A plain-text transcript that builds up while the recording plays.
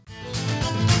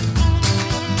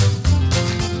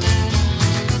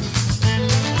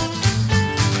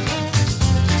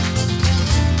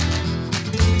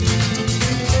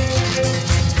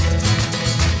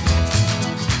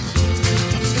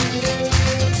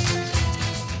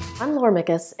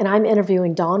Hormicus, and I'm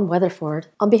interviewing Dawn Weatherford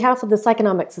on behalf of the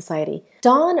Psychonomic Society.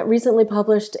 Dawn recently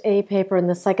published a paper in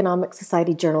the Psychonomic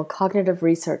Society journal, Cognitive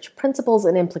Research, Principles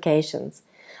and Implications.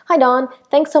 Hi, Dawn.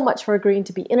 Thanks so much for agreeing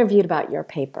to be interviewed about your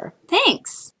paper.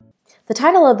 Thanks. The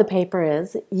title of the paper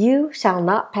is You Shall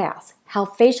Not Pass: How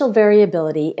Facial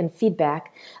Variability and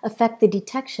Feedback Affect the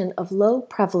Detection of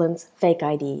Low-Prevalence Fake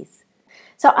IDs.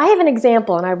 So I have an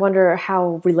example, and I wonder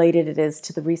how related it is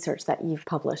to the research that you've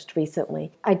published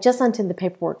recently. I just sent in the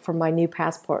paperwork for my new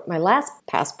passport. My last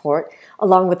passport,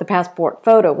 along with the passport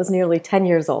photo, was nearly 10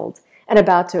 years old and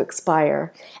about to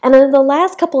expire. And in the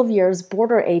last couple of years,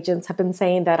 border agents have been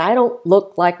saying that I don't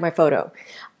look like my photo.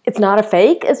 It's not a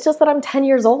fake, it's just that I'm 10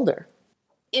 years older.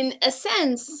 In a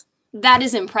sense, that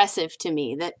is impressive to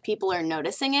me, that people are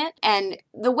noticing it. And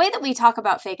the way that we talk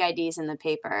about fake IDs in the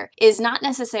paper is not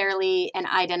necessarily an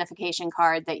identification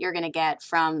card that you're going to get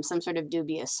from some sort of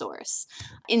dubious source.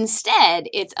 Instead,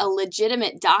 it's a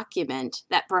legitimate document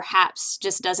that perhaps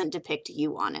just doesn't depict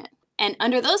you on it. And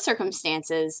under those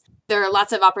circumstances, there are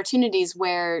lots of opportunities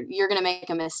where you're going to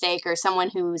make a mistake, or someone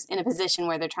who's in a position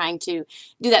where they're trying to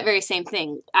do that very same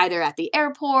thing, either at the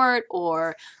airport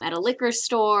or at a liquor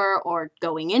store or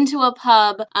going into a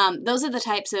pub. Those are the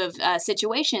types of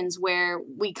situations where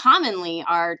we commonly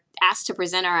are asked to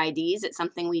present our IDs. It's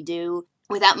something we do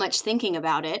without much thinking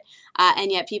about it,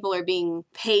 and yet people are being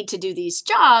paid to do these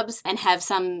jobs and have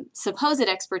some supposed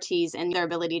expertise in their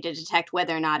ability to detect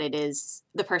whether or not it is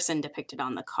the person depicted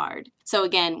on the card. So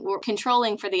again, we're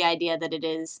controlling for the idea that it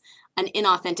is an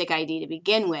inauthentic ID to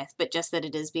begin with, but just that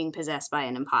it is being possessed by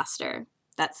an imposter.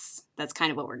 That's kind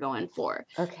of what we're going for.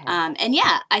 Okay. And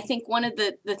yeah, I think one of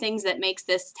the things that makes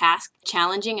this task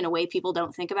challenging in a way people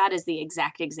don't think about is the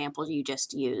exact example you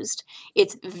just used.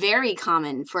 It's very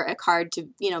common for a card to,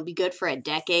 be good for a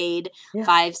decade,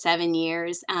 5-7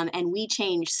 years, and we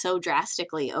change so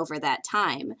drastically over that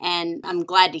time. And I'm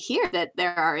glad to hear that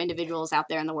there are individuals out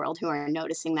there in the world who are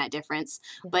noticing that difference.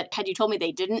 But had you told me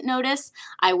they didn't notice,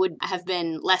 I would have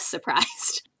been less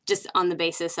surprised. Just on the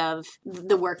basis of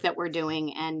the work that we're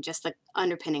doing and just the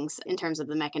underpinnings in terms of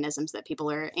the mechanisms that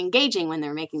people are engaging when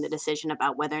they're making the decision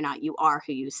about whether or not you are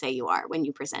who you say you are when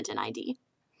you present an ID.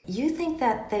 You think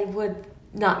that they would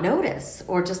not notice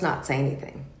or just not say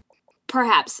anything?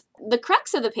 Perhaps. The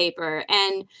crux of the paper,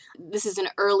 and this is an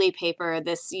early paper,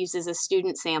 this uses a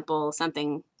student sample,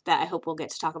 something that I hope we'll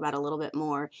get to talk about a little bit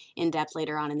more in depth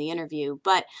later on in the interview.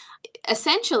 But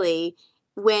essentially,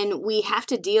 when we have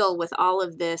to deal with all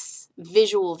of this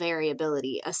visual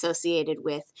variability associated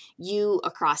with you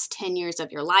across 10 years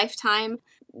of your lifetime,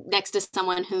 next to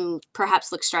someone who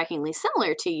perhaps looks strikingly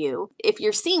similar to you, if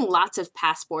you're seeing lots of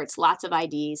passports, lots of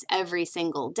IDs every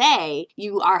single day,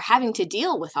 you are having to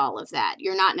deal with all of that.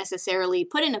 You're not necessarily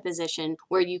put in a position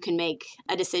where you can make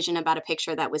a decision about a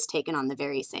picture that was taken on the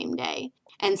very same day.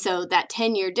 And so that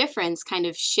 10-year difference kind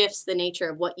of shifts the nature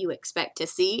of what you expect to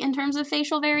see in terms of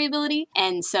facial variability.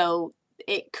 And so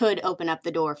it could open up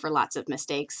the door for lots of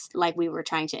mistakes like we were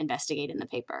trying to investigate in the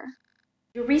paper.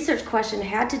 Your research question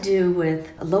had to do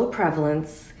with low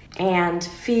prevalence and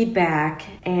feedback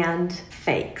and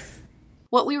fakes.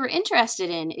 What we were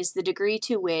interested in is the degree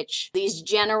to which these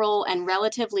general and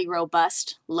relatively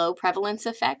robust low prevalence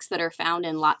effects that are found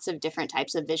in lots of different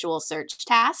types of visual search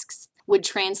tasks would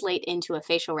translate into a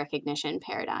facial recognition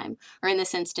paradigm, or in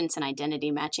this instance, an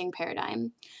identity matching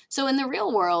paradigm. So in the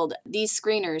real world, these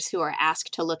screeners who are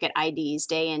asked to look at IDs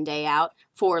day in, day out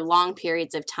for long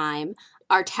periods of time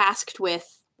are tasked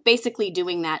with basically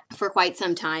doing that for quite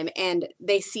some time, and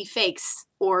they see fakes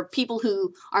or people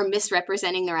who are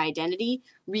misrepresenting their identity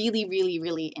really, really,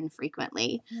 really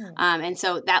infrequently. And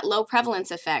so that low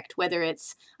prevalence effect, whether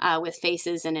it's with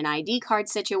faces in an ID card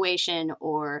situation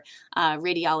or a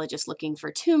radiologist looking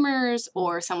for tumors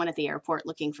or someone at the airport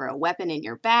looking for a weapon in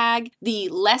your bag, the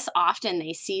less often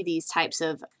they see these types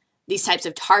of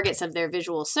targets of their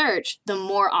visual search, the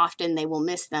more often they will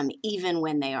miss them, even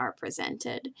when they are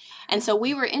presented. And so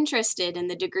we were interested in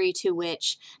the degree to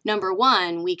which, number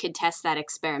one, we could test that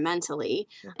experimentally,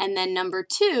 and then number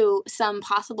two, some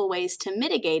possible ways to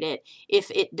mitigate it if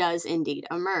it does indeed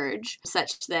emerge,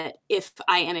 such that if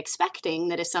I am expecting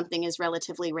that if something is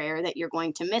relatively rare that you're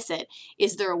going to miss it,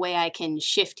 is there a way I can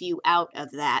shift you out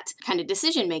of that kind of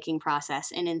decision-making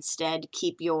process and instead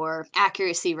keep your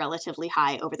accuracy relatively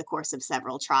high over the course of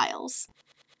several trials?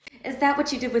 Is that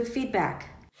what you did with feedback?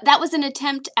 That was an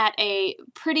attempt at a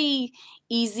pretty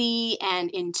easy and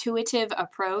intuitive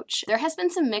approach. There has been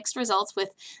some mixed results with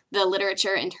the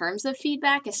literature in terms of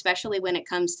feedback, especially when it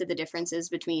comes to the differences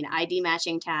between ID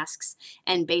matching tasks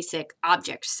and basic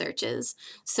object searches.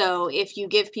 So if you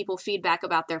give people feedback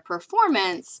about their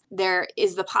performance, there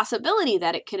is the possibility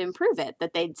that it could improve it,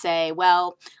 that they'd say,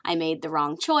 well, I made the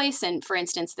wrong choice. And for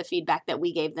instance, the feedback that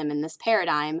we gave them in this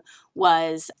paradigm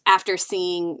was after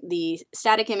seeing the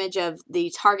static image of the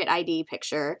target ID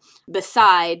picture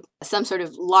beside some sort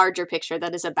of larger picture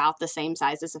that is about the same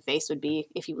size as a face would be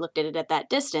if you looked at it at that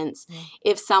distance,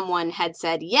 if someone had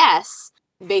said yes,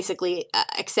 basically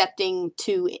accepting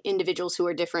two individuals who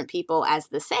are different people as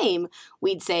the same,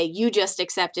 we'd say, you just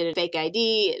accepted a fake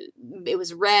ID. It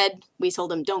was red. We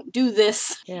told them, don't do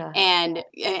this. Yeah. And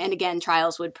again,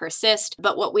 trials would persist.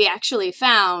 But what we actually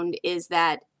found is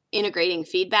that integrating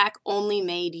feedback only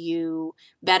made you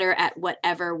better at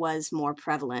whatever was more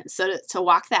prevalent. So to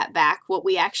walk that back, what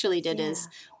we actually did is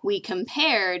we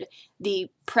compared the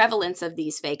prevalence of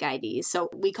these fake IDs. So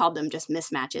we called them just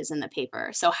mismatches in the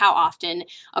paper. So how often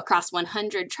across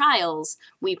 100 trials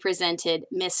we presented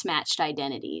mismatched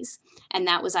identities. And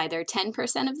that was either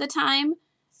 10% of the time,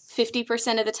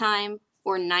 50% of the time,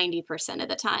 or 90% of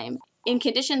the time. In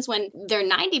conditions when they're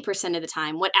 90% of the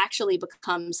time, what actually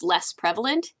becomes less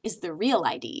prevalent is the real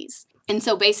IDs. And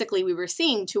so basically we were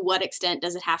seeing to what extent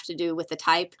does it have to do with the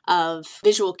type of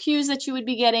visual cues that you would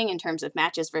be getting in terms of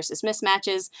matches versus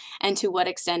mismatches, and to what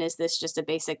extent is this just a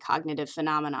basic cognitive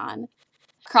phenomenon.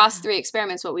 Across 3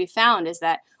 experiments, what we found is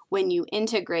that when you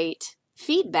integrate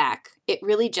feedback, it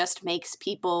really just makes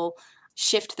people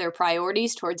shift their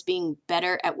priorities towards being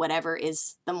better at whatever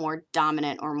is the more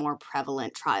dominant or more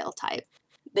prevalent trial type.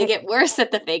 They get worse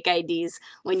at the fake IDs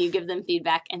when you give them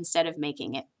feedback instead of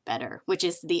making it better, which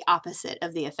is the opposite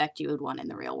of the effect you would want in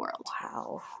the real world.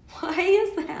 Wow. Why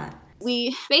is that?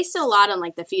 We based it a lot on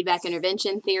like the feedback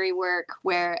intervention theory work,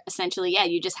 where essentially,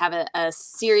 you just have a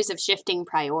series of shifting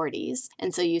priorities.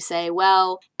 And so you say,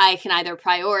 well, I can either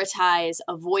prioritize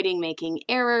avoiding making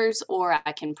errors, or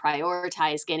I can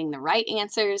prioritize getting the right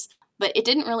answers. But it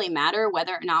didn't really matter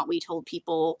whether or not we told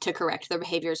people to correct their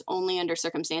behaviors only under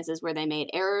circumstances where they made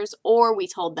errors, or we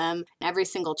told them in every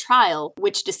single trial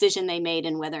which decision they made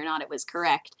and whether or not it was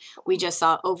correct. We just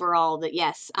saw overall that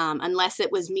yes, unless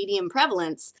it was medium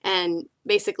prevalence, and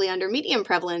basically under medium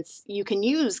prevalence, you can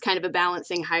use kind of a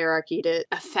balancing hierarchy to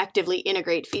effectively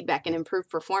integrate feedback and improve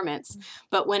performance.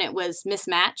 But when it was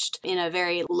mismatched in a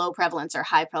very low prevalence or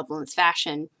high prevalence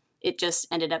fashion, it just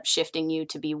ended up shifting you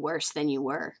to be worse than you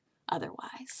were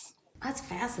otherwise. That's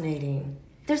fascinating.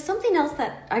 There's something else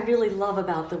that I really love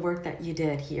about the work that you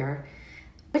did here,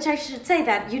 which I should say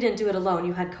that you didn't do it alone.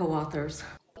 You had co-authors.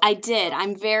 I did.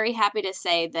 I'm very happy to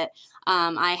say that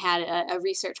I had a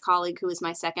research colleague who was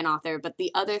my second author, but the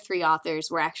other 3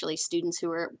 authors were actually students who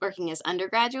were working as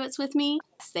undergraduates with me.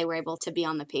 They were able to be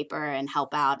on the paper and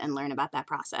help out and learn about that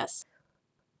process.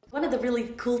 One of the really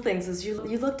cool things is you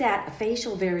looked at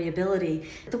facial variability.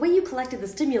 The way you collected the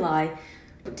stimuli,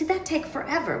 did that take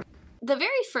forever? The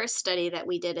very first study that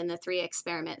we did in the 3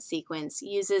 experiment sequence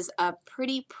uses a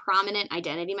pretty prominent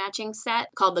identity matching set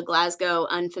called the Glasgow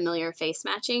Unfamiliar Face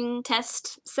Matching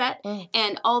Test set.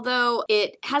 And although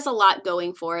it has a lot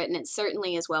going for it, and it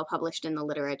certainly is well published in the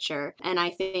literature, and I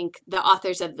think the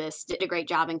authors of this did a great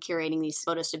job in curating these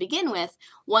photos to begin with,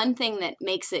 one thing that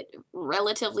makes it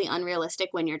relatively unrealistic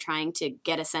when you're trying to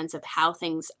get a sense of how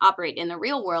things operate in the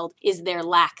real world is their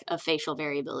lack of facial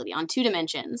variability on 2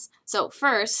 dimensions. So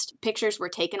first, pictures were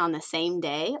taken on the same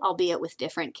day, albeit with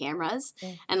different cameras.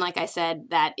 And like I said,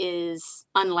 that is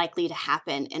unlikely to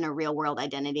happen in a real world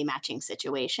identity matching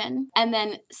situation. And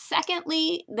then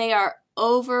secondly, they are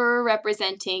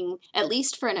overrepresenting, at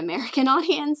least for an American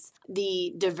audience,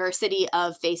 the diversity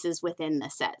of faces within the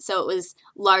set. So it was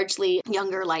largely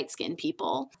younger, light-skinned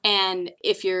people. And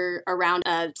if you're around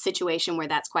a situation where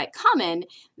that's quite common,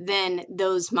 then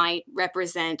those might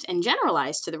represent and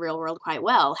generalize to the real world quite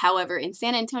well. However, in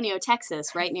San Antonio,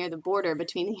 Texas, right near the border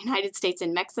between the United States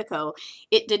and Mexico,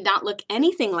 it did not look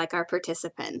anything like our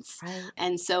participants. Right.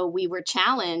 And so we were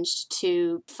challenged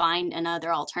to find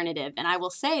another alternative. And I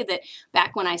will say that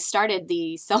back when I started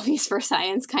the Selfies for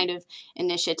Science kind of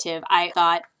initiative, I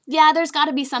thought, there's got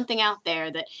to be something out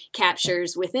there that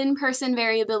captures within person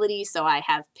variability. So I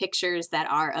have pictures that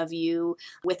are of you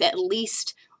with at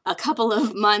least a couple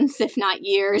of months, if not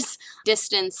years,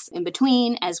 distance in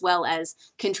between, as well as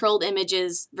controlled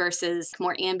images versus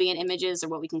more ambient images, or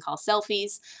what we can call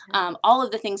selfies. All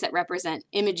of the things that represent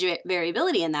image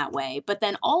variability in that way, but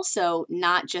then also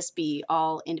not just be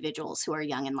all individuals who are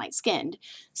young and light-skinned.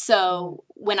 So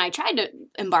when I tried to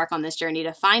embark on this journey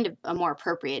to find a more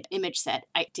appropriate image set,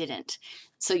 I didn't.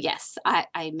 So yes,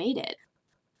 I made it.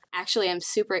 Actually, I'm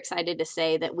super excited to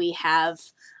say that we have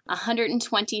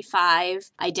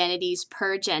 125 identities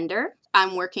per gender.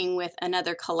 I'm working with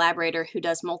another collaborator who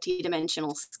does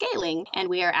multidimensional scaling, and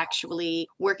we are actually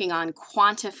working on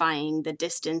quantifying the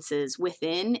distances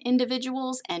within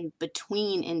individuals and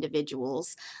between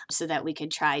individuals so that we could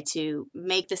try to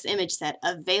make this image set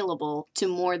available to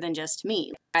more than just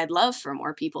me. I'd love for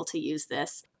more people to use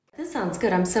this. This sounds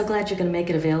good. I'm so glad you're going to make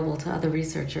it available to other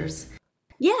researchers.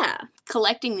 Yeah,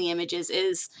 collecting the images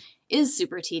is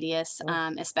super tedious,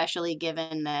 especially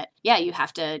given that, you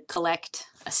have to collect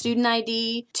a student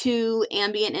ID, 2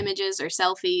 ambient images or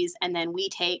selfies, and then we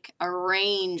take a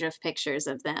range of pictures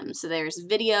of them. So there's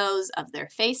videos of their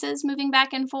faces moving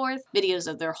back and forth, videos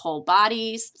of their whole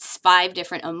bodies, 5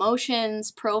 different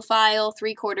emotions, profile,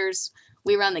 3/4.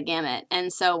 We run the gamut.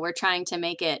 And so we're trying to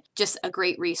make it just a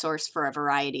great resource for a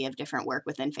variety of different work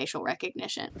within facial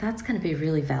recognition. That's going to be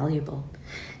really valuable.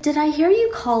 Did I hear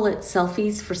you call it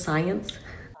Selfies for Science?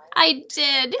 I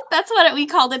did. That's what we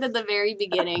called it at the very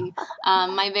beginning.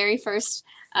 My very first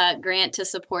grant to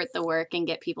support the work and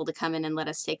get people to come in and let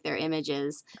us take their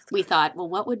images. We thought, well,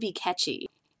 what would be catchy?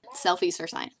 Selfies for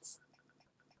Science.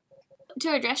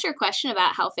 To address your question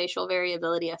about how facial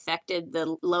variability affected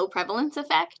the low prevalence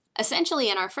effect, essentially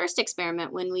in our first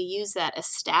experiment, when we used that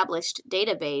established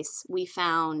database, we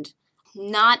found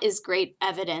not as great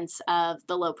evidence of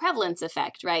the low prevalence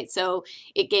effect, right? So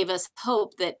it gave us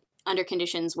hope that under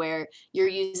conditions where you're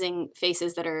using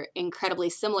faces that are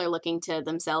incredibly similar looking to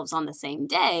themselves on the same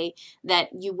day, that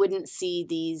you wouldn't see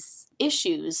these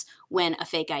issues when a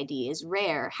fake ID is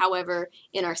rare. However,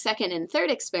 in our second and third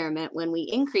experiment, when we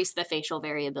increased the facial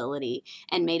variability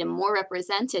and made them more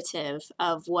representative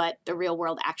of what the real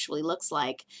world actually looks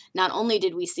like, not only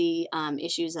did we see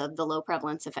issues of the low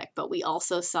prevalence effect, but we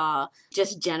also saw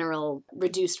just general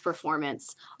reduced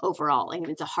performance overall. I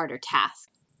mean, it's a harder task.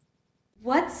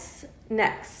 What's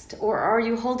next? Or are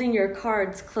you holding your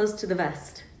cards close to the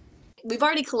vest? We've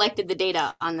already collected the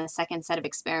data on the second set of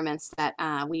experiments that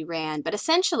we ran, but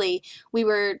essentially we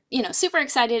were, super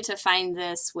excited to find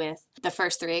this with the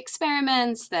first 3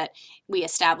 experiments, that we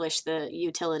established the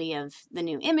utility of the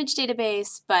new image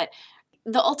database, but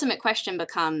the ultimate question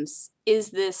becomes, is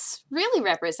this really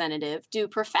representative? Do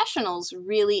professionals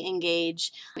really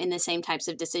engage in the same types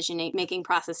of decision-making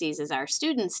processes as our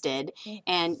students did?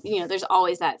 And, there's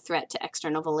always that threat to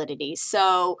external validity.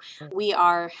 So we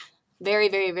are very,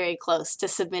 very, very close to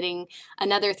submitting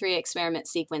another 3 experiment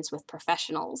sequence with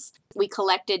professionals. We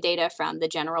collected data from the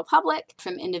general public,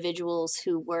 from individuals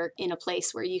who work in a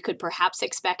place where you could perhaps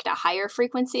expect a higher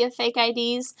frequency of fake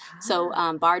IDs, so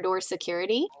bar door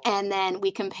security. And then we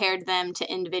compared them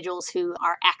to individuals who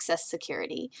are access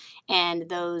security, and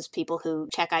those people who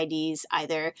check IDs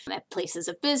either at places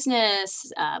of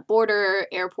business, border,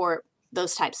 airport,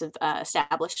 those types of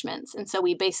establishments. And so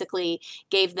we basically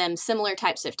gave them similar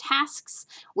types of tasks.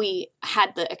 We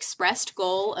had the expressed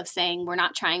goal of saying we're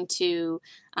not trying to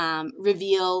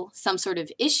reveal some sort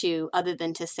of issue other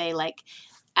than to say, like,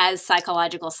 as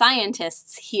psychological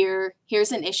scientists,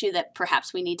 here's an issue that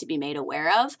perhaps we need to be made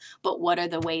aware of, but what are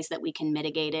the ways that we can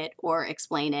mitigate it or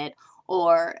explain it,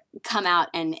 or come out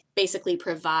and basically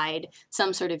provide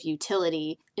some sort of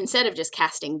utility instead of just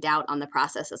casting doubt on the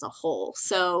process as a whole.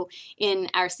 So in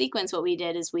our sequence, what we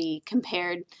did is we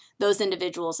compared those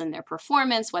individuals and their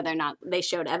performance, whether or not they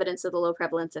showed evidence of the low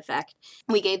prevalence effect.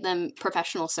 We gave them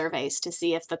professional surveys to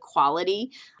see if the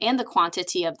quality and the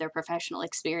quantity of their professional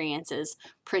experiences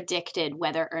predicted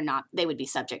whether or not they would be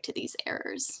subject to these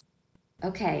errors.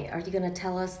 Okay, are you going to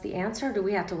tell us the answer, or do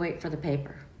we have to wait for the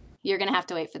paper? You're going to have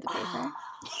to wait for the paper.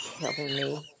 Killing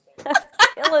me.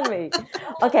 Killing me.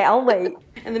 Okay, I'll wait.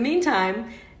 In the meantime,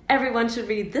 everyone should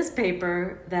read this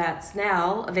paper that's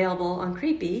now available on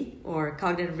CREEPY, or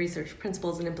Cognitive Research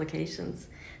Principles and Implications.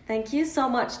 Thank you so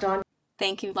much, Dawn.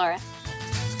 Thank you, Laura.